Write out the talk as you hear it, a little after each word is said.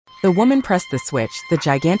The woman pressed the switch, the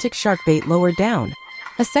gigantic shark bait lowered down.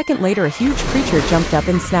 A second later, a huge creature jumped up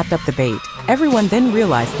and snapped up the bait. Everyone then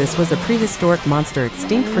realized this was a prehistoric monster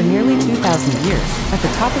extinct for nearly 2,000 years, at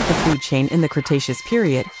the top of the food chain in the Cretaceous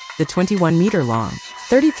period, the 21-meter-long,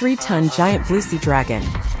 33-ton giant blue sea dragon.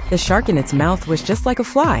 The shark in its mouth was just like a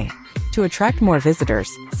fly. To attract more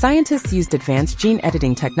visitors, scientists used advanced gene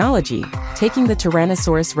editing technology, taking the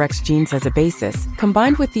Tyrannosaurus rex genes as a basis,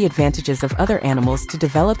 combined with the advantages of other animals to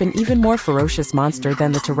develop an even more ferocious monster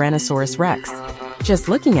than the Tyrannosaurus rex. Just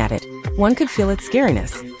looking at it, one could feel its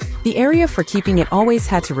scariness. The area for keeping it always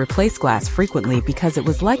had to replace glass frequently because it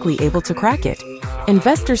was likely able to crack it.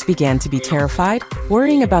 Investors began to be terrified,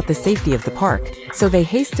 worrying about the safety of the park, so they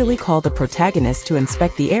hastily called the protagonist to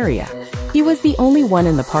inspect the area. He was the only one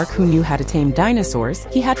in the park who knew how to tame dinosaurs.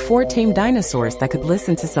 He had 4 tame dinosaurs that could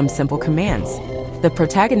listen to some simple commands. The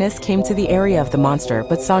protagonist came to the area of the monster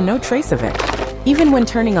but saw no trace of it. Even when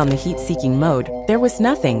turning on the heat-seeking mode, there was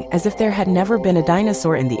nothing, as if there had never been a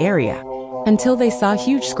dinosaur in the area. Until they saw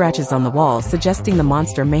huge scratches on the wall, suggesting the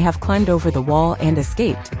monster may have climbed over the wall and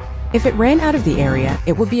escaped. If it ran out of the area,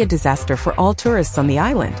 it would be a disaster for all tourists on the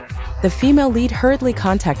island. The female lead hurriedly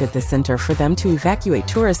contacted the center for them to evacuate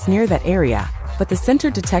tourists near that area, but the center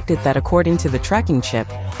detected that according to the tracking chip,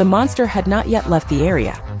 the monster had not yet left the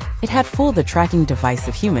area. It had fooled the tracking device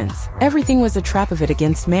of humans. Everything was a trap of it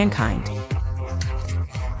against mankind.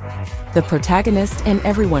 The protagonist and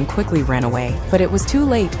everyone quickly ran away, but it was too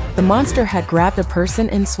late. The monster had grabbed a person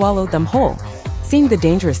and swallowed them whole. Seeing the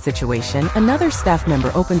dangerous situation, another staff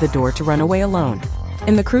member opened the door to run away alone.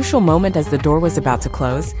 In the crucial moment as the door was about to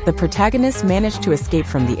close, the protagonist managed to escape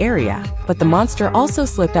from the area, but the monster also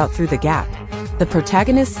slipped out through the gap. The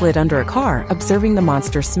protagonist slid under a car, observing the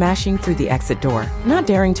monster smashing through the exit door, not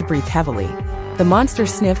daring to breathe heavily. The monster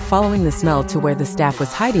sniffed, following the smell to where the staff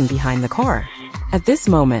was hiding behind the car. At this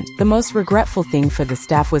moment, the most regretful thing for the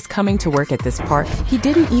staff was coming to work at this park. He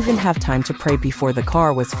didn't even have time to pray before the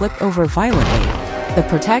car was flipped over violently. The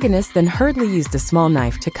protagonist then hurriedly used a small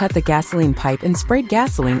knife to cut the gasoline pipe and sprayed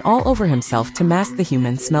gasoline all over himself to mask the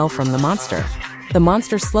human smell from the monster. The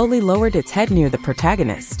monster slowly lowered its head near the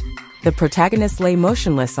protagonist. The protagonist lay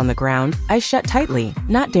motionless on the ground, eyes shut tightly,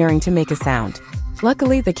 not daring to make a sound.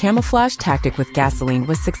 Luckily, the camouflage tactic with gasoline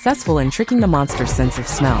was successful in tricking the monster's sense of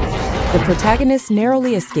smell. The protagonist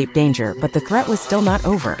narrowly escaped danger, but the threat was still not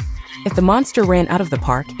over. If the monster ran out of the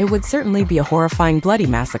park, it would certainly be a horrifying, bloody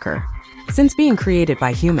massacre. Since being created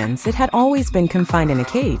by humans, it had always been confined in a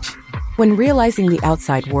cage. When realizing the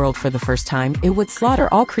outside world for the first time, it would slaughter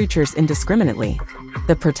all creatures indiscriminately.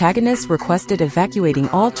 The protagonist requested evacuating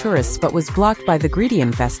all tourists but was blocked by the greedy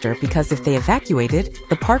investor because if they evacuated,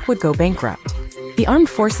 the park would go bankrupt. The armed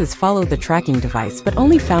forces followed the tracking device but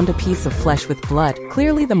only found a piece of flesh with blood.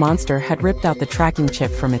 Clearly, the monster had ripped out the tracking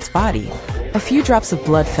chip from its body. A few drops of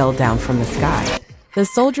blood fell down from the sky. The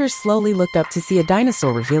soldiers slowly looked up to see a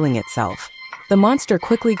dinosaur revealing itself. The monster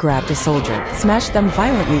quickly grabbed a soldier, smashed them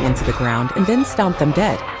violently into the ground, and then stomped them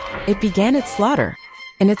dead. It began its slaughter.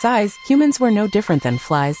 In its eyes, humans were no different than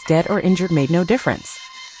flies. Dead or injured made no difference.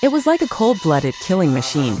 It was like a cold-blooded killing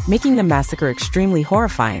machine, making the massacre extremely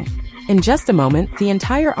horrifying. In just a moment, the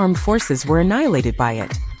entire armed forces were annihilated by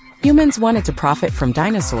it. Humans wanted to profit from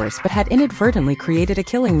dinosaurs but had inadvertently created a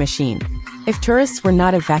killing machine. If tourists were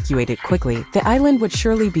not evacuated quickly, the island would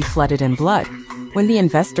surely be flooded in blood. When the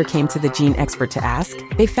investor came to the gene expert to ask,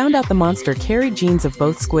 they found out the monster carried genes of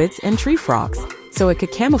both squids and tree frogs, so it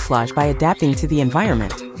could camouflage by adapting to the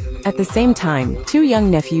environment. At the same time, 2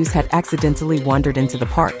 young nephews had accidentally wandered into the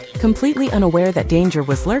park, completely unaware that danger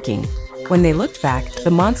was lurking. When they looked back,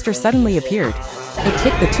 the monster suddenly appeared. It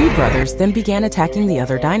kicked the 2 brothers, then began attacking the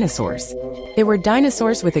other dinosaurs. They were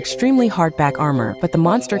dinosaurs with extremely hard back armor, but the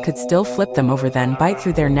monster could still flip them over, then bite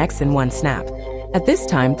through their necks in one snap. At this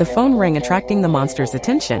time, the phone rang, attracting the monster's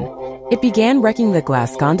attention. It began wrecking the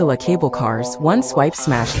glass gondola cable cars. One swipe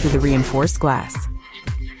smashed through the reinforced glass.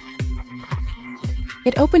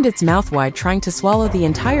 It opened its mouth wide, trying to swallow the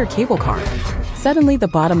entire cable car. Suddenly, the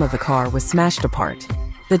bottom of the car was smashed apart.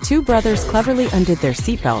 The 2 brothers cleverly undid their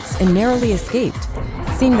seatbelts and narrowly escaped.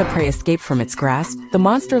 Seeing the prey escape from its grasp, the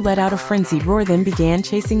monster let out a frenzied roar, then began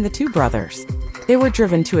chasing the 2 brothers. They were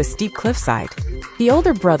driven to a steep cliffside. The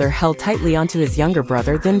older brother held tightly onto his younger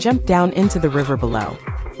brother, then jumped down into the river below.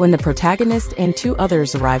 When the protagonist and 2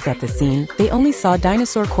 others arrived at the scene, they only saw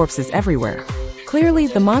dinosaur corpses everywhere. Clearly,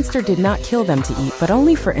 the monster did not kill them to eat, but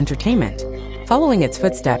only for entertainment. Following its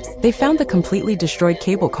footsteps, they found the completely destroyed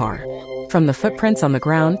cable car. From the footprints on the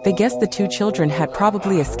ground, they guessed the 2 children had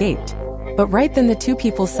probably escaped. But right then, the 2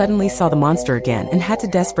 people suddenly saw the monster again and had to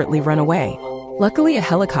desperately run away. Luckily, a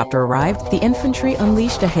helicopter arrived. The infantry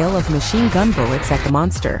unleashed a hail of machine gun bullets at the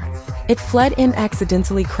monster. It fled and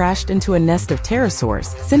accidentally crashed into a nest of pterosaurs,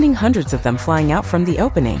 sending hundreds of them flying out from the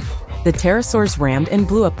opening. The pterosaurs rammed and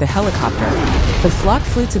blew up the helicopter. The flock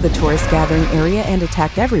flew to the tourist gathering area and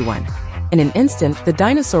attacked everyone. In an instant, the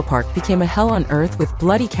dinosaur park became a hell on earth with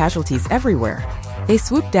bloody casualties everywhere. They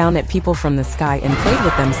swooped down at people from the sky and played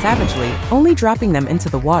with them savagely, only dropping them into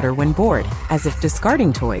the water when bored, as if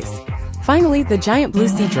discarding toys. Finally, the giant blue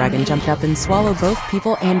sea dragon jumped up and swallowed both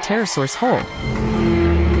people and pterosaurs whole.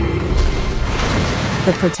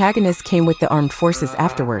 The protagonist came with the armed forces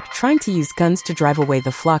afterward, trying to use guns to drive away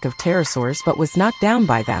the flock of pterosaurs but was knocked down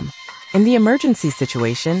by them. In the emergency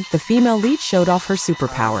situation, the female lead showed off her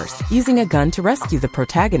superpowers, using a gun to rescue the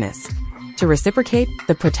protagonist. To reciprocate,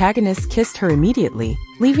 the protagonist kissed her immediately,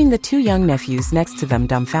 leaving the two young nephews next to them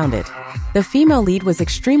dumbfounded. The female lead was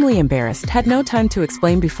extremely embarrassed, had no time to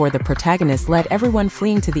explain before the protagonist led everyone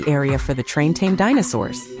fleeing to the area for the tame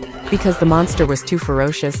dinosaurs. Because the monster was too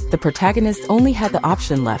ferocious, the protagonist only had the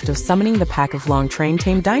option left of summoning the pack of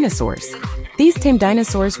long-tame dinosaurs. These tame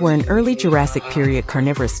dinosaurs were an early Jurassic period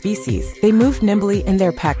carnivorous species. They moved nimbly and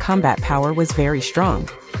their pack combat power was very strong.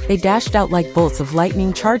 They dashed out like bolts of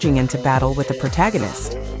lightning, charging into battle with the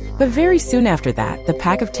protagonist. But very soon after that, the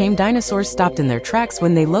pack of tame dinosaurs stopped in their tracks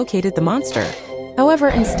when they located the monster. However,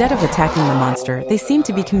 instead of attacking the monster, they seemed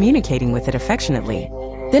to be communicating with it affectionately.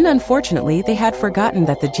 Then unfortunately, they had forgotten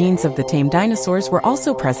that the genes of the tame dinosaurs were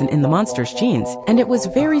also present in the monster's genes, and it was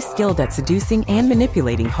very skilled at seducing and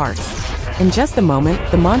manipulating hearts. In just a moment,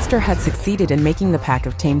 the monster had succeeded in making the pack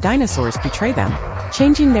of tame dinosaurs betray them,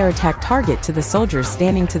 changing their attack target to the soldiers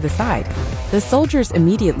standing to the side. The soldiers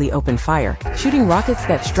immediately opened fire, shooting rockets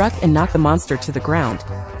that struck and knocked the monster to the ground.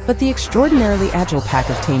 But the extraordinarily agile pack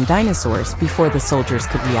of tame dinosaurs, before the soldiers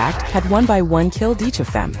could react, had one by one killed each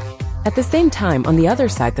of them. At the same time, on the other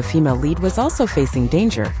side, the female lead was also facing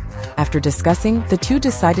danger. After discussing, the two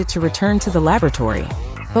decided to return to the laboratory.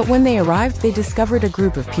 But when they arrived, they discovered a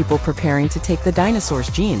group of people preparing to take the dinosaurs'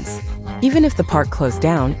 genes. Even if the park closed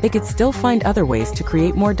down, they could still find other ways to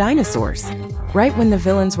create more dinosaurs. Right when the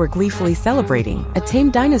villains were gleefully celebrating, a tame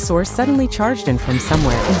dinosaur suddenly charged in from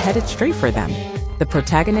somewhere and headed straight for them. The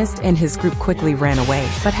protagonist and his group quickly ran away,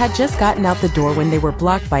 but had just gotten out the door when they were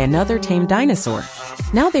blocked by another tame dinosaur.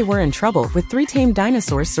 Now they were in trouble, with 3 tame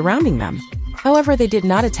dinosaurs surrounding them. However, they did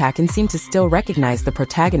not attack and seemed to still recognize the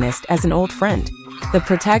protagonist as an old friend. The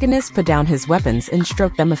protagonist put down his weapons and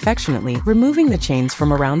stroked them affectionately, removing the chains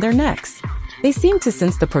from around their necks. They seemed to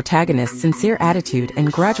sense the protagonist's sincere attitude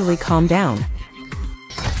and gradually calmed down.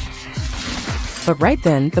 But right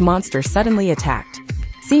then, the monster suddenly attacked.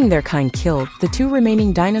 Seeing their kind killed, the 2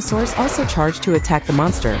 remaining dinosaurs also charged to attack the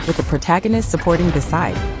monster, with the protagonist supporting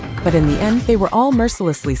beside. But in the end, they were all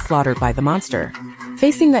mercilessly slaughtered by the monster.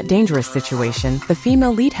 Facing that dangerous situation, the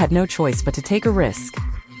female lead had no choice but to take a risk.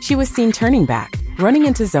 She was seen turning back, running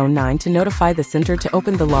into Zone 9 to notify the center to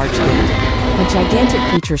open the large gate. A gigantic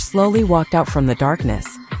creature slowly walked out from the darkness.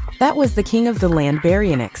 That was the king of the land,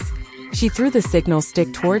 Baryonyx. She threw the signal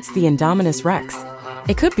stick towards the Indominus Rex.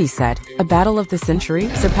 It could be said, a battle of the century,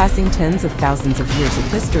 surpassing tens of thousands of years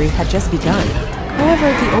of history, had just begun. However,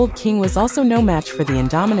 the old king was also no match for the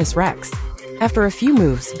Indominus Rex. After a few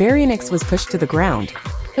moves, Baryonyx was pushed to the ground.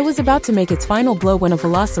 It was about to make its final blow when a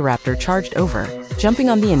velociraptor charged over, jumping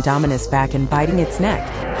on the Indominus back and biting its neck.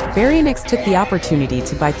 Baryonyx took the opportunity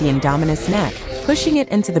to bite the Indominus neck, pushing it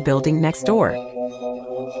into the building next door.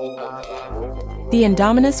 The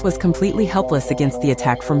Indominus was completely helpless against the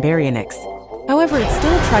attack from Baryonyx. However, it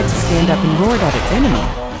still tried to stand up and roared at its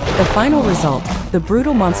enemy. The final result, the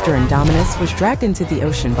brutal monster Indominus was dragged into the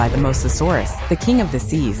ocean by the Mosasaurus, the king of the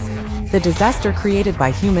seas. The disaster created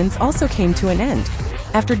by humans also came to an end.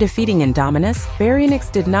 After defeating Indominus,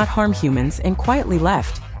 Baryonyx did not harm humans and quietly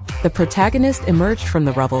left. The protagonist emerged from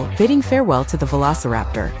the rubble, bidding farewell to the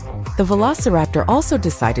Velociraptor. The Velociraptor also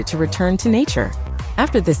decided to return to nature.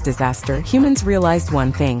 After this disaster, humans realized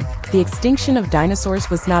one thing: the extinction of dinosaurs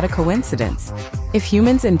was not a coincidence. If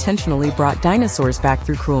humans intentionally brought dinosaurs back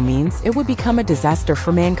through cruel means, it would become a disaster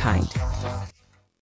for mankind.